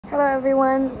Hello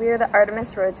everyone, we are the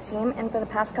Artemis Roads team, and for the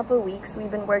past couple of weeks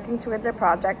we've been working towards our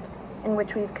project in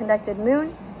which we've conducted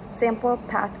moon, sample,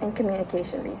 path, and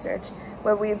communication research,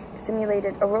 where we've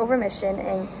simulated a rover mission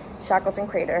in Shackleton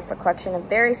Crater for collection of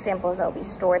various samples that will be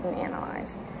stored and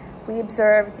analyzed. We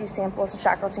observed these samples of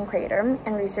Shackleton Crater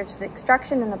and researched the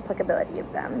extraction and applicability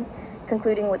of them,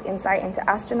 concluding with insight into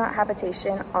astronaut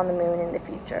habitation on the moon in the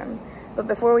future. But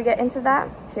before we get into that,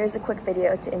 here's a quick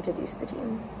video to introduce the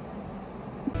team.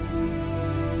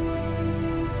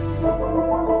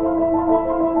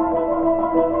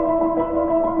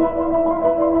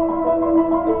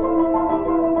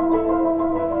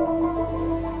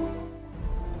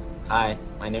 Hi,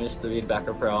 my name is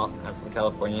Peral. I'm from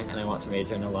California and I want to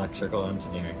major in electrical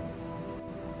engineering.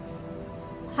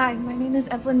 Hi, my name is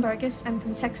Evlynn Bargas. I'm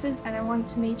from Texas and I want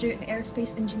to major in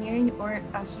aerospace engineering or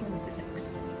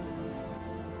astrophysics.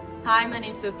 Hi, my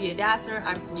name is Sophia.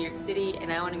 I'm from New York City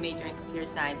and I want to major in computer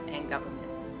science and government.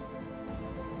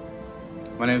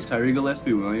 My name is Tyree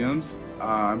Gillespie-Williams.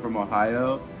 I'm from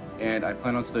Ohio and I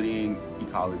plan on studying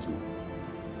ecology.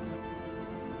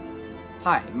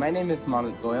 Hi, my name is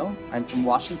Maanit Goel. I'm from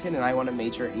Washington and I want to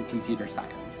major in computer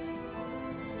science.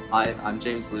 Hi, I'm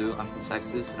James Liu. I'm from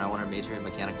Texas and I want to major in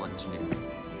mechanical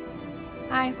engineering.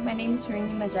 Hi, my name is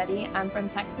Harini Majety. I'm from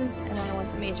Texas and I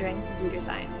want to major in computer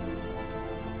science.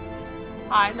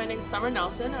 Hi, my name is Summer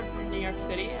Nelson. I'm from New York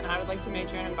City and I would like to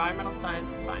major in environmental science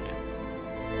and finance.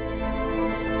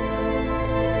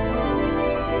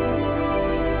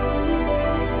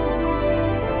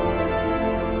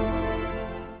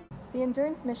 The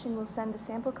Endurance mission will send a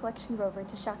sample collection rover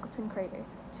to Shackleton Crater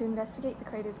to investigate the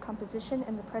crater's composition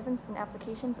and the presence and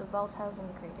applications of volatiles in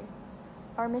the crater.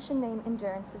 Our mission name,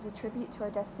 Endurance, is a tribute to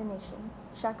our destination.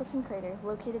 Shackleton Crater,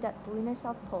 located at the lunar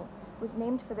South Pole, was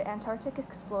named for the Antarctic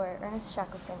explorer Ernest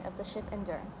Shackleton of the ship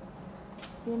Endurance.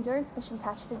 The Endurance mission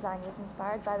patch design was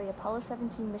inspired by the Apollo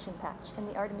 17 mission patch and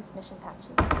the Artemis mission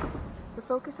patches. The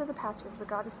focus of the patch is the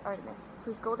goddess Artemis,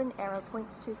 whose golden arrow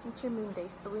points to a future moon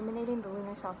base illuminating the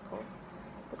lunar South Pole.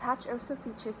 The patch also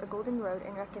features a golden road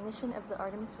in recognition of the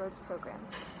Artemis Roads program.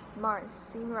 Mars,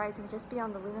 seen rising just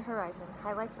beyond the lunar horizon,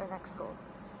 highlights our next goal.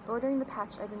 Bordering the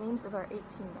patch are the names of our 8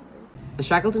 team members. The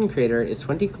Shackleton Crater is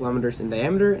 20 kilometers in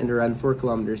diameter and around 4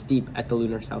 kilometers deep at the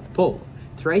lunar South Pole,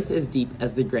 thrice as deep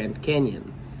as the Grand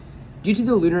Canyon. Due to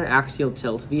the lunar axial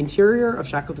tilt, the interior of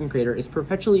Shackleton Crater is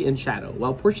perpetually in shadow,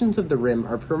 while portions of the rim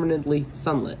are permanently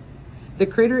sunlit. The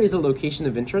crater is a location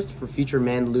of interest for future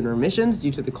manned lunar missions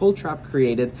due to the cold trap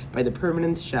created by the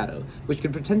permanent shadow, which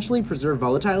could potentially preserve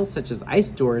volatiles such as ice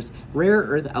stores, rare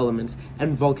earth elements,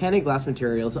 and volcanic glass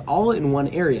materials all in one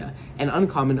area, an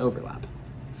uncommon overlap.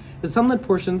 The sunlit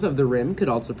portions of the rim could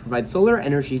also provide solar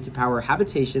energy to power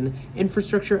habitation,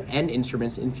 infrastructure, and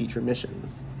instruments in future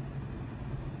missions.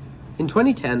 In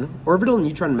 2010, orbital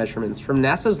neutron measurements from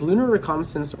NASA's Lunar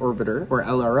Reconnaissance Orbiter, or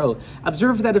LRO,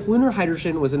 observed that if lunar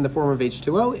hydrogen was in the form of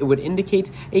H2O, it would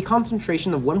indicate a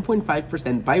concentration of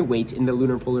 1.5% by weight in the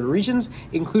lunar polar regions,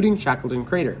 including Shackleton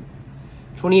Crater.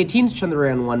 2018's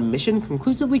Chandrayaan-1 mission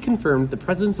conclusively confirmed the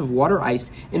presence of water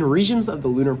ice in regions of the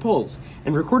lunar poles,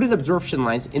 and recorded absorption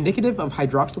lines indicative of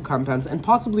hydroxyl compounds and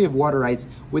possibly of water ice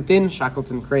within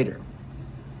Shackleton Crater.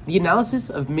 The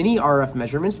analysis of mini RF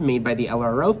measurements made by the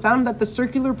LRO found that the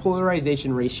circular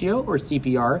polarization ratio, or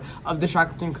CPR, of the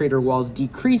Shackleton Crater walls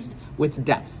decreased with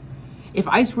depth. If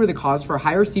ice were the cause for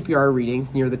higher CPR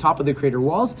readings near the top of the crater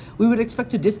walls, we would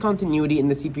expect a discontinuity in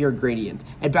the CPR gradient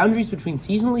at boundaries between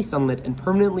seasonally sunlit and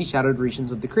permanently shadowed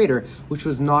regions of the crater, which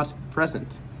was not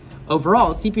present.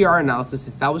 Overall, CPR analysis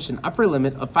established an upper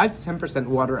limit of 5 to 10%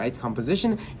 water ice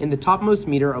composition in the topmost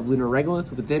meter of lunar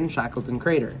regolith within Shackleton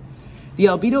Crater. The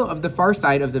albedo of the far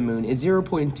side of the moon is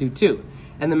 0.22,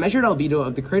 and the measured albedo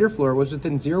of the crater floor was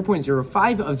within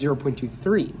 0.05 of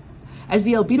 0.23. As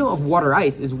the albedo of water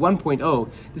ice is 1.0,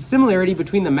 the similarity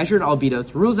between the measured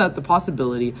albedos rules out the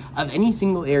possibility of any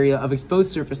single area of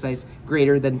exposed surface ice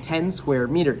greater than 10 square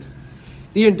meters.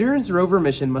 The Endurance rover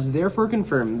mission must therefore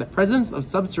confirm the presence of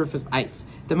subsurface ice,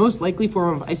 the most likely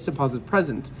form of ice deposit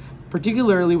present,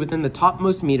 particularly within the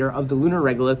topmost meter of the lunar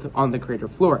regolith on the crater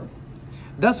floor.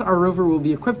 Thus, our rover will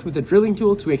be equipped with a drilling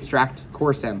tool to extract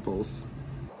core samples.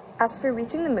 As for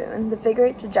reaching the moon, the figure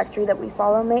 8 trajectory that we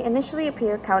follow may initially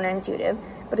appear counterintuitive,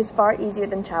 but is far easier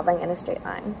than traveling in a straight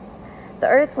line. The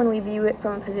Earth, when we view it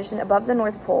from a position above the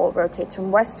North Pole, rotates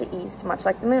from west to east, much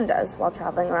like the moon does, while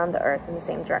traveling around the Earth in the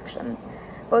same direction.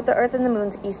 Both the Earth and the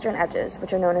moon's eastern edges,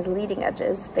 which are known as leading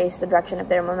edges, face the direction of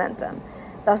their momentum.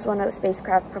 Thus, when a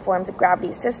spacecraft performs a gravity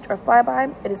assist or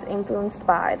flyby, it is influenced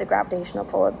by the gravitational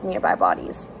pull of nearby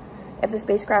bodies. If the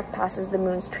spacecraft passes the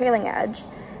moon's trailing edge,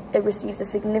 it receives a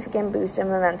significant boost in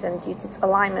momentum due to its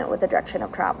alignment with the direction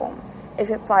of travel. If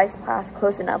it flies past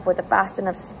close enough with a fast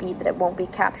enough speed that it won't be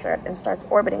captured and starts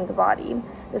orbiting the body,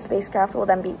 the spacecraft will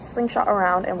then be slingshot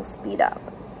around and will speed up.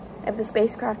 If the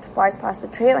spacecraft flies past the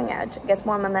trailing edge, it gets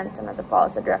more momentum as it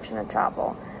follows the direction of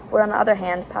travel, where on the other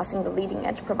hand, passing the leading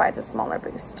edge provides a smaller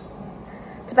boost.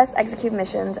 To best execute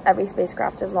missions, every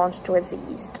spacecraft is launched towards the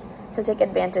east, to take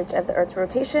advantage of the Earth's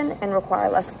rotation and require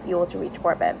less fuel to reach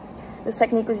orbit. This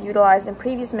technique was utilized in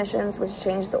previous missions, which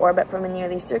changed the orbit from a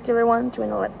nearly circular one to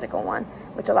an elliptical one,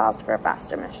 which allows for a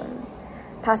faster mission.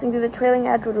 Passing through the trailing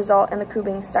edge would result in the crew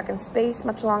being stuck in space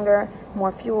much longer,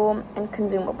 more fuel, and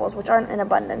consumables, which aren't in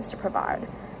abundance to provide.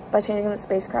 By changing the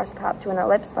spacecraft's path to an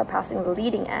ellipse by passing the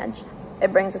leading edge,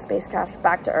 it brings the spacecraft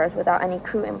back to Earth without any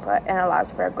crew input and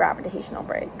allows for a gravitational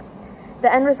break.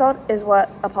 The end result is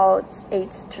what Apollo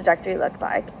 8's trajectory looked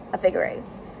like, a figure eight.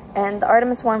 And the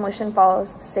Artemis 1 mission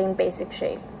follows the same basic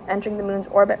shape, entering the moon's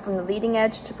orbit from the leading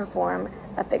edge to perform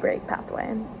a figure eight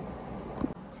pathway.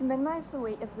 To minimize the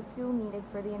weight of the fuel needed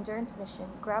for the Endurance mission,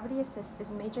 gravity assist is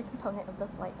a major component of the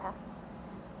flight path.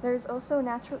 There is also a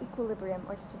natural equilibrium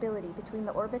or stability between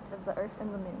the orbits of the Earth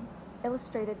and the Moon,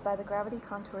 illustrated by the gravity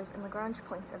contours and Lagrange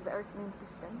points of the Earth-Moon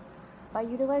system. By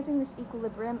utilizing this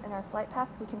equilibrium in our flight path,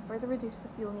 we can further reduce the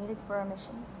fuel needed for our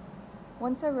mission.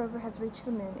 Once our rover has reached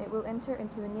the Moon, it will enter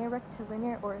into a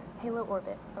near-rectilinear or halo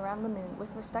orbit around the Moon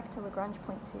with respect to Lagrange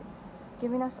point 2,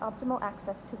 giving us optimal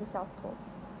access to the South Pole.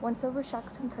 Once over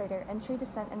Shackleton Crater, entry,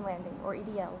 descent, and landing, or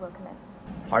EDL, will commence.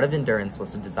 Part of Endurance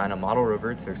was to design a model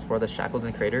rover to explore the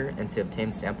Shackleton Crater and to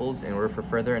obtain samples in order for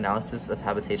further analysis of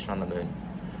habitation on the Moon.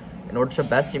 In order to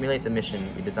best simulate the mission,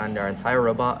 we designed our entire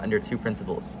robot under two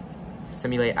principles: to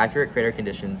simulate accurate crater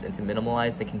conditions and to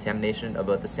minimize the contamination of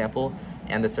both the sample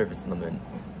and the surface of the Moon.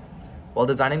 While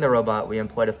designing the robot, we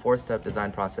employed a four-step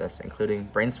design process, including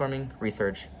brainstorming,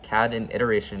 research, CAD, and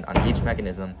iteration on each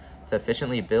mechanism to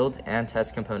efficiently build and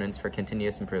test components for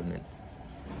continuous improvement.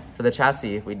 For the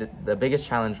chassis, the biggest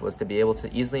challenge was to be able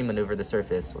to easily maneuver the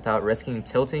surface without risking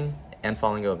tilting and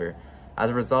falling over. As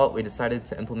a result, we decided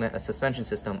to implement a suspension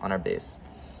system on our base.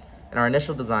 In our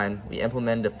initial design, we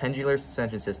implemented a pendular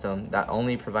suspension system that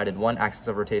only provided one axis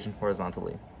of rotation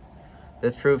horizontally.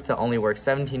 This proved to only work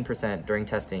 17% during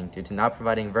testing due to not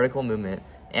providing vertical movement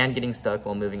and getting stuck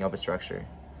while moving up a structure.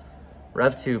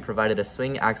 Rev 2 provided a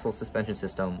swing axle suspension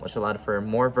system which allowed for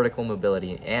more vertical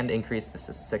mobility and increased the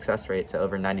success rate to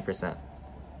over 90%.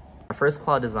 Our first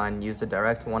claw design used a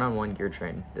direct one-on-one gear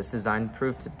train. This design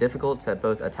proved difficult to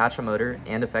both attach a motor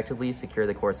and effectively secure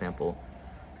the core sample.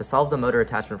 To solve the motor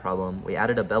attachment problem, we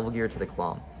added a bevel gear to the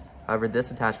claw. However,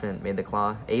 this attachment made the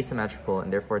claw asymmetrical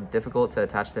and therefore difficult to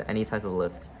attach to any type of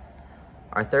lift.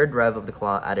 Our third rev of the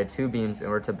claw added two beams in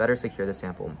order to better secure the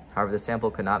sample. However, the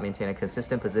sample could not maintain a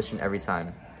consistent position every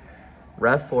time.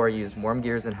 Rev 4 used worm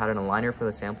gears and had an aligner for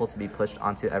the sample to be pushed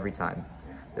onto every time.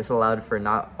 This allowed for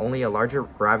not only a larger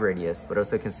grab radius, but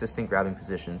also consistent grabbing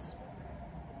positions.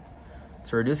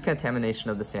 To reduce contamination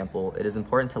of the sample, it is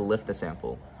important to lift the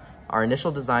sample. Our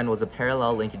initial design was a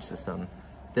parallel linkage system.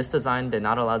 This design did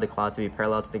not allow the claw to be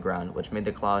parallel to the ground, which made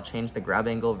the claw change the grab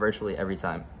angle virtually every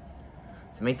time.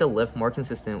 To make the lift more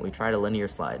consistent, we tried a linear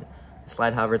slide. The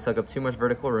slide, however, took up too much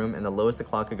vertical room, and the lowest the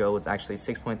claw could go was actually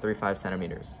 6.35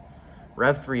 centimeters.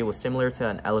 Rev 3 was similar to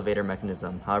an elevator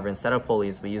mechanism. However, instead of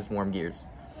pulleys, we used worm gears.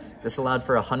 This allowed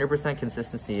for 100%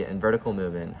 consistency in vertical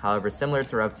movement. However, similar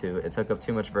to Rev 2, it took up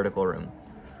too much vertical room.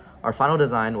 Our final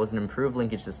design was an improved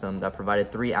linkage system that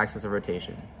provided 3 axes of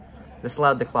rotation. This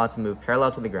allowed the claw to move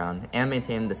parallel to the ground and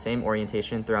maintain the same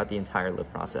orientation throughout the entire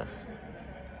lift process.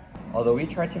 Although we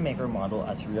tried to make our model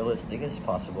as realistic as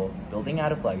possible, building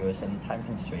out of Legos and time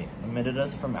constraint limited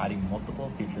us from adding multiple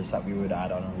features that we would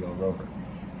add on a real rover.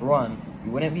 For one,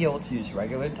 we wouldn't be able to use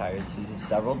regular tires due to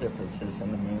several differences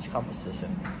in the moon's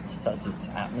composition, such as its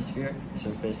atmosphere,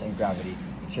 surface, and gravity,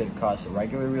 which would cause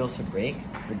regular wheels to break,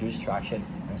 reduce traction,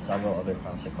 and several other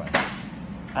consequences.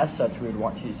 As such, we would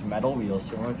want to use metal wheels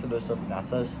similar to those of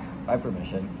NASA's Viper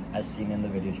mission, as seen in the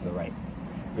video to the right.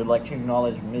 We would like to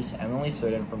acknowledge Ms. Emily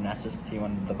Soden from NASA's team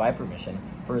on the Viper mission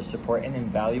for her support and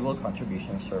invaluable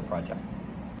contributions to our project.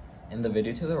 In the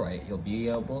video to the right, you'll be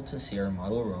able to see our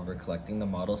model rover collecting the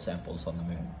model samples on the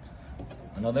moon.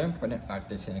 Another important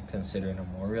factor to consider in a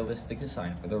more realistic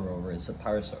design for the rover is the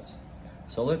power source.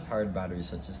 Solar-powered batteries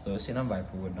such as those seen on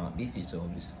Viper would not be feasible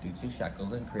due to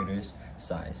Shackleton Crater's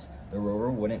size. The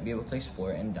rover wouldn't be able to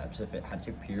explore in depth if it had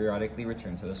to periodically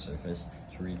return to the surface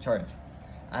to recharge.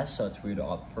 As such, we would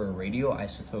opt for a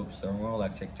radioisotope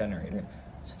thermoelectric generator,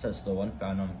 such as the one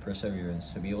found on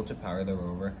Perseverance, to be able to power the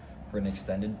rover for an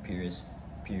extended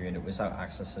period without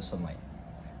access to sunlight.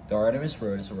 The Artemis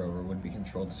rover would be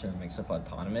controlled through a mix of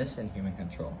autonomous and human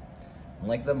control.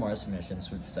 Unlike the Mars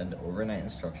missions, which send overnight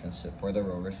instructions for the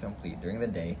rover to complete during the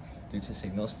day due to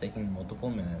signals taking multiple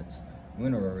minutes,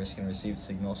 Moon rovers can receive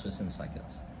signals within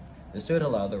seconds. This would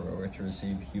allow the rover to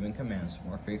receive human commands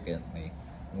more frequently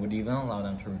and would even allow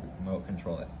them to remote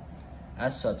control it.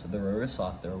 As such, the rover's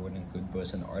software would include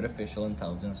both an artificial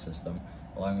intelligence system,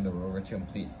 allowing the rover to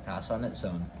complete tasks on its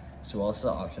own, as well as the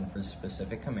option for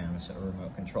specific commands or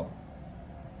remote control.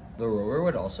 The rover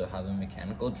would also have a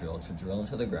mechanical drill to drill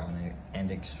into the ground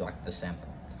and extract the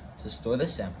sample. To store the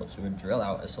samples, we would drill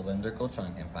out a cylindrical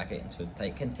chunk and pack it into a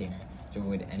tight container to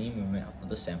avoid any movement of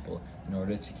the sample in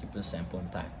order to keep the sample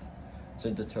intact.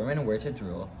 To determine where to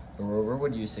drill, the rover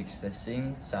would use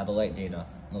existing satellite data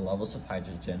on the levels of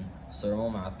hydrogen, thermal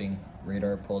mapping,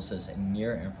 radar pulses, and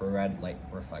near-infrared light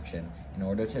reflection in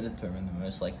order to determine the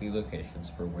most likely locations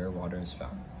for where water is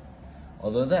found.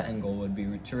 Although the end goal would be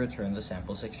to return the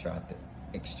samples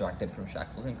extracted from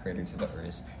Shackleton Crater to the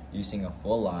Earth using a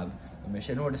full lab, the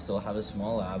mission would still have a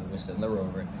small lab within the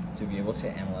rover to be able to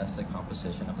analyze the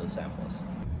composition of the samples.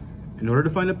 In order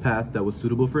to find a path that was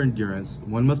suitable for endurance,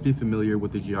 one must be familiar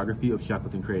with the geography of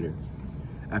Shackleton Crater.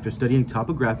 After studying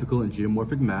topographical and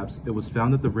geomorphic maps, it was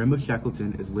found that the rim of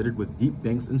Shackleton is littered with deep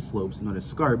banks and slopes known as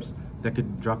scarps that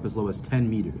could drop as low as 10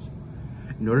 meters.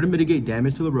 In order to mitigate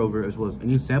damage to the rover as well as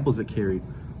any samples it carried,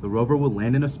 the rover will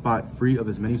land in a spot free of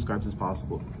as many scarps as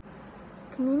possible.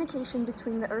 Communication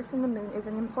between the Earth and the Moon is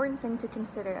an important thing to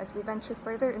consider as we venture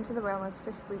further into the realm of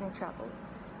cislunar travel.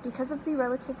 Because of the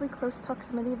relatively close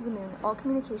proximity of the Moon, all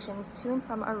communications to and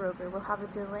from our rover will have a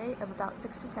delay of about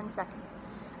 6 to 10 seconds,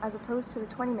 as opposed to the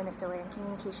 20-minute delay in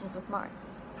communications with Mars.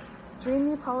 During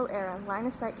the Apollo era,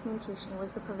 line-of-sight communication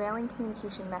was the prevailing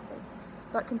communication method,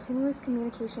 but continuous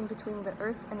communication between the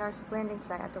Earth and our landing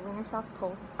site at the lunar South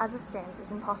Pole, as it stands,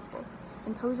 is impossible,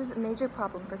 and poses a major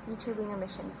problem for future lunar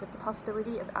missions with the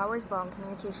possibility of hours-long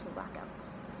communication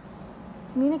blackouts.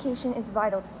 Communication is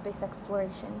vital to space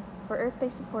exploration, for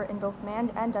Earth-based support in both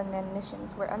manned and unmanned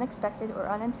missions where unexpected or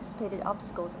unanticipated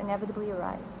obstacles inevitably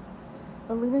arise.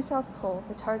 The lunar South Pole,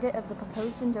 the target of the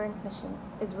proposed Endurance mission,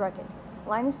 is rugged.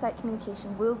 Line-of-sight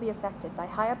communication will be affected by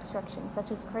high obstructions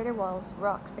such as crater walls,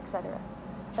 rocks, etc.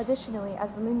 Additionally,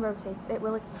 as the Moon rotates, it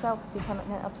will itself become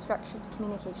an obstruction to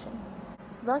communication.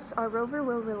 Thus, our rover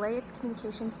will relay its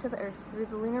communications to the Earth through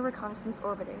the Lunar Reconnaissance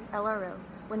Orbiter, LRO,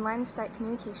 when line-of-sight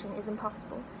communication is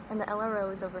impossible and the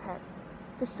LRO is overhead.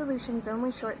 This solution is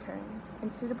only short-term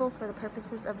and suitable for the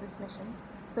purposes of this mission,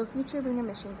 though future lunar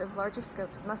missions of larger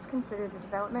scopes must consider the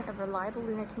development of reliable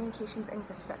lunar communications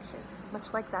infrastructure,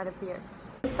 much like that of the Earth.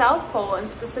 The South Pole, and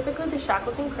specifically the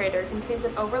Shackleton Crater, contains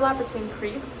an overlap between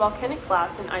creep, volcanic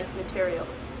glass, and ice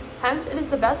materials. Hence, it is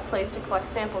the best place to collect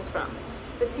samples from.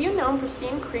 The few known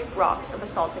pristine creep rocks are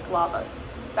basaltic lavas.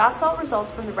 Basalt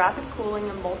results from the rapid cooling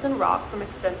of molten rock from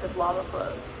extensive lava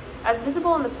flows. As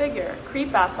visible in the figure,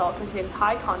 creep basalt contains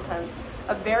high contents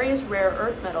of various rare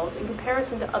earth metals in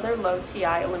comparison to other low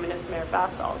Ti luminous mare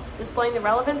basalts, displaying the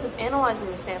relevance of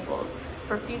analyzing the samples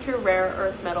for future rare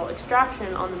earth metal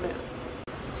extraction on the Moon.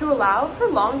 To allow for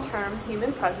long-term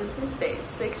human presence in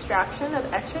space, the extraction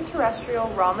of extraterrestrial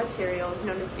raw materials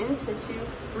known as in situ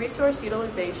resource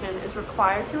utilization is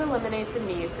required to eliminate the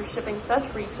need for shipping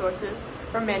such resources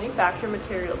or manufacture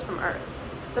materials from Earth.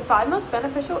 The 5 most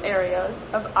beneficial areas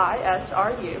of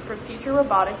ISRU for future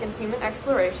robotic and human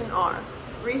exploration are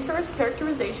resource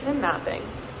characterization and mapping,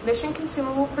 mission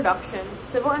consumable production,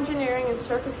 civil engineering and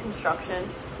surface construction,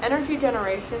 energy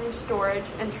generation, storage,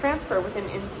 and transfer within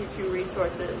in situ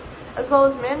resources, as well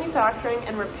as manufacturing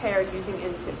and repair using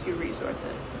in situ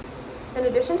resources. In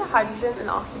addition to hydrogen and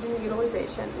oxygen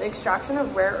utilization, the extraction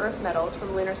of rare earth metals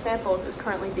from lunar samples is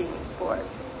currently being explored.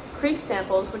 CREEP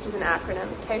samples, which is an acronym,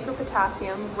 K for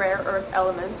potassium, rare earth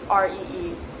elements,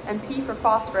 REE, and P for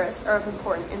phosphorus, are of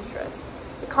important interest.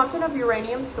 The content of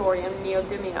uranium, thorium,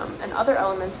 neodymium, and other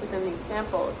elements within these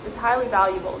samples is highly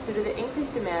valuable due to the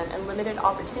increased demand and limited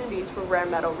opportunities for rare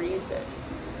metal reusage.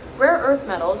 Rare earth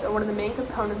metals are one of the main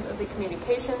components of the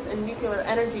communications and nuclear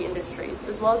energy industries,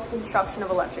 as well as the construction of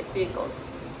electric vehicles.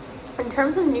 In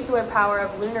terms of nuclear power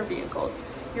of lunar vehicles,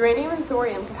 uranium and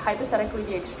thorium could hypothetically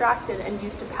be extracted and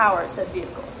used to power said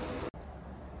vehicles.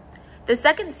 The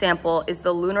second sample is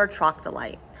the lunar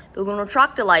troctolite. The lunar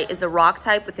troctolite is a rock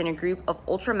type within a group of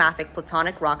ultramafic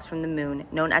platonic rocks from the Moon,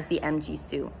 known as the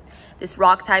MGSU. This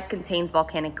rock type contains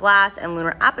volcanic glass and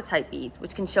lunar apatite beads,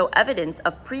 which can show evidence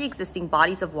of pre-existing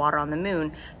bodies of water on the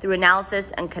Moon through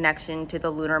analysis and connection to the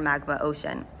lunar magma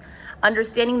ocean.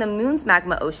 Understanding the Moon's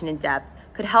magma ocean in depth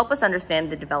could help us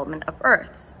understand the development of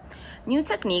Earth's. New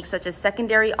techniques such as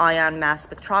secondary ion mass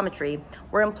spectrometry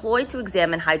were employed to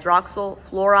examine hydroxyl,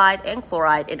 fluoride, and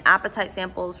chloride in apatite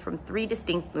samples from 3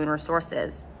 distinct lunar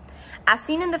sources. As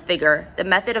seen in the figure, the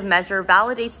method of measure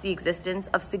validates the existence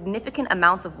of significant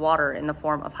amounts of water in the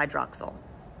form of hydroxyl.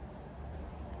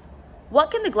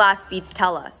 What can the glass beads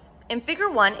tell us? In Figure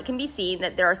 1, it can be seen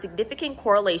that there are significant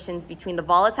correlations between the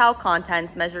volatile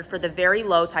contents measured for the very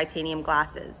low titanium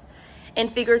glasses. In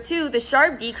Figure 2, the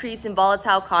sharp decrease in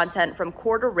volatile content from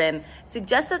core to rim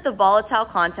suggests that the volatile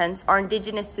contents are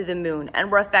indigenous to the moon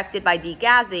and were affected by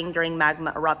degassing during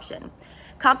magma eruption.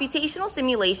 Computational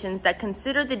simulations that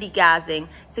consider the degassing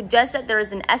suggest that there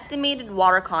is an estimated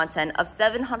water content of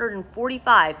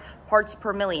 745 parts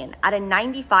per million at a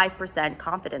 95%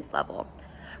 confidence level.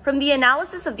 From the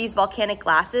analysis of these volcanic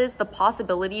glasses, the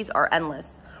possibilities are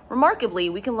endless. Remarkably,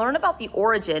 we can learn about the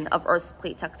origin of Earth's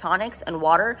plate tectonics and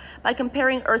water by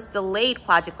comparing Earth's delayed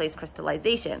plagioclase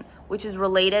crystallization, which is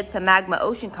related to magma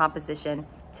ocean composition,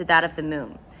 to that of the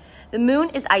moon. The moon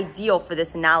is ideal for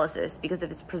this analysis because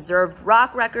of its preserved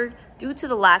rock record due to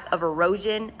the lack of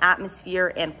erosion,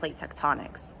 atmosphere, and plate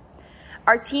tectonics.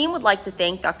 Our team would like to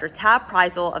thank Dr. Tab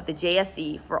Preisel of the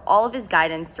JSC for all of his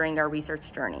guidance during our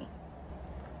research journey.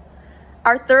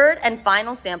 Our third and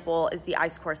final sample is the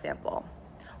ice core sample.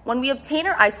 When we obtain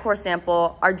our ice core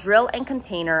sample, our drill and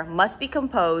container must be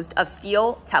composed of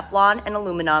steel, Teflon, and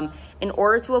aluminum in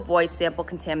order to avoid sample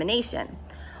contamination.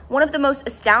 One of the most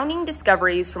astounding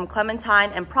discoveries from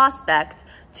Clementine and Prospect,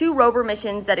 2 rover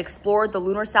missions that explored the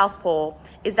lunar South Pole,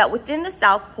 is that within the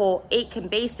South Pole Aitken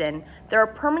Basin, there are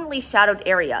permanently shadowed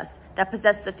areas that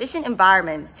possess sufficient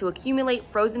environments to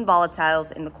accumulate frozen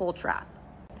volatiles in the cold trap.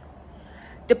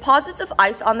 Deposits of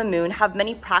ice on the moon have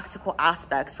many practical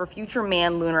aspects for future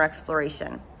manned lunar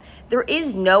exploration. There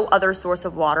is no other source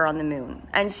of water on the moon,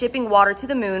 and shipping water to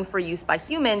the moon for use by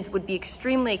humans would be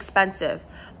extremely expensive,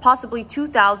 possibly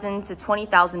 $2,000 to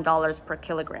 $20,000 per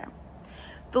kilogram.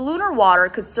 The lunar water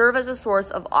could serve as a source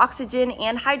of oxygen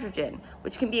and hydrogen,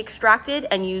 which can be extracted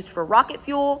and used for rocket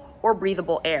fuel or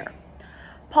breathable air.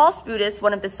 Paul Sputis,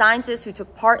 one of the scientists who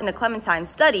took part in the Clementine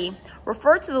study,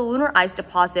 referred to the lunar ice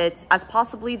deposits as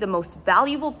possibly the most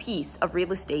valuable piece of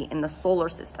real estate in the solar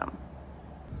system.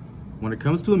 When it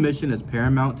comes to a mission as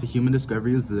paramount to human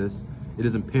discovery as this, it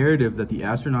is imperative that the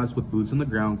astronauts with boots on the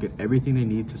ground get everything they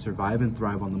need to survive and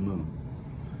thrive on the moon.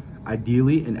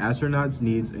 Ideally, an astronaut's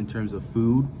needs in terms of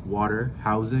food, water,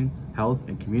 housing, health,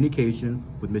 and communication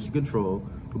with mission control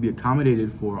will be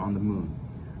accommodated for on the moon.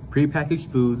 Pre-packaged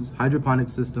foods, hydroponic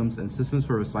systems, and systems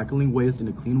for recycling waste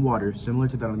into clean water similar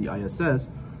to that on the ISS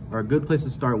are a good place to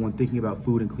start when thinking about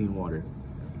food and clean water.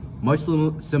 Much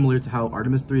similar to how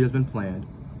Artemis 3 has been planned,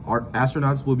 our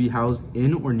astronauts will be housed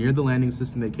in or near the landing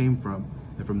system they came from,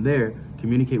 and from there,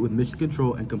 communicate with mission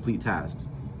control and complete tasks.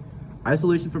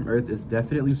 Isolation from Earth is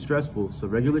definitely stressful, so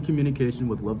regular communication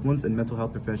with loved ones and mental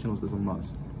health professionals is a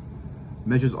must.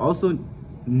 Measures also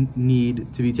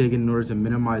need to be taken in order to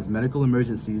minimize medical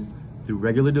emergencies through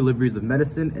regular deliveries of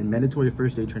medicine and mandatory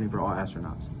first aid training for all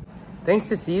astronauts. Thanks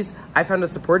to SEAS, I found a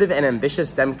supportive and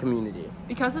ambitious STEM community.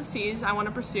 Because of SEAS, I want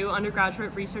to pursue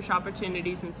undergraduate research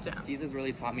opportunities in STEM. SEAS has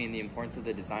really taught me the importance of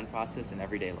the design process in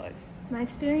everyday life. My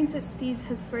experience at SEAS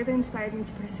has further inspired me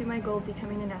to pursue my goal of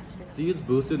becoming an astronaut. SEAS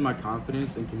boosted my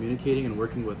confidence in communicating and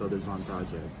working with others on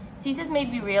projects. SEAS has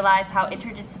made me realize how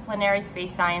interdisciplinary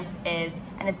space science is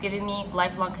and has given me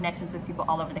lifelong connections with people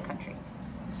all over the country.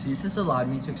 SEAS has allowed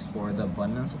me to explore the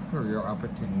abundance of career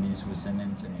opportunities within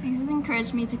engineering. SEAS has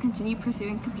encouraged me to continue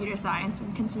pursuing computer science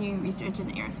and continuing research in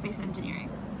aerospace engineering.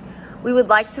 We would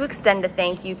like to extend a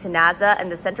thank you to NASA and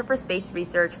the Center for Space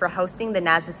Research for hosting the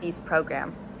NASA SEAS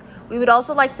program. We would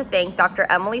also like to thank Dr.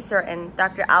 Emily Certain,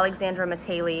 Dr. Alexandra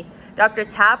Mateli, Dr.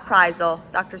 Tab Preisel,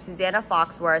 Dr. Susanna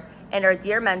Foxworth, and our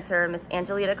dear mentor, Ms.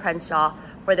 Angaleta Crenshaw,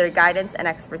 for their guidance and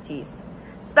expertise.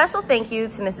 Special thank you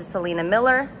to Mrs. Selena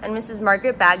Miller and Mrs.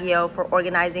 Margaret Baggio for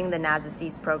organizing the NASA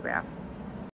SEAS program.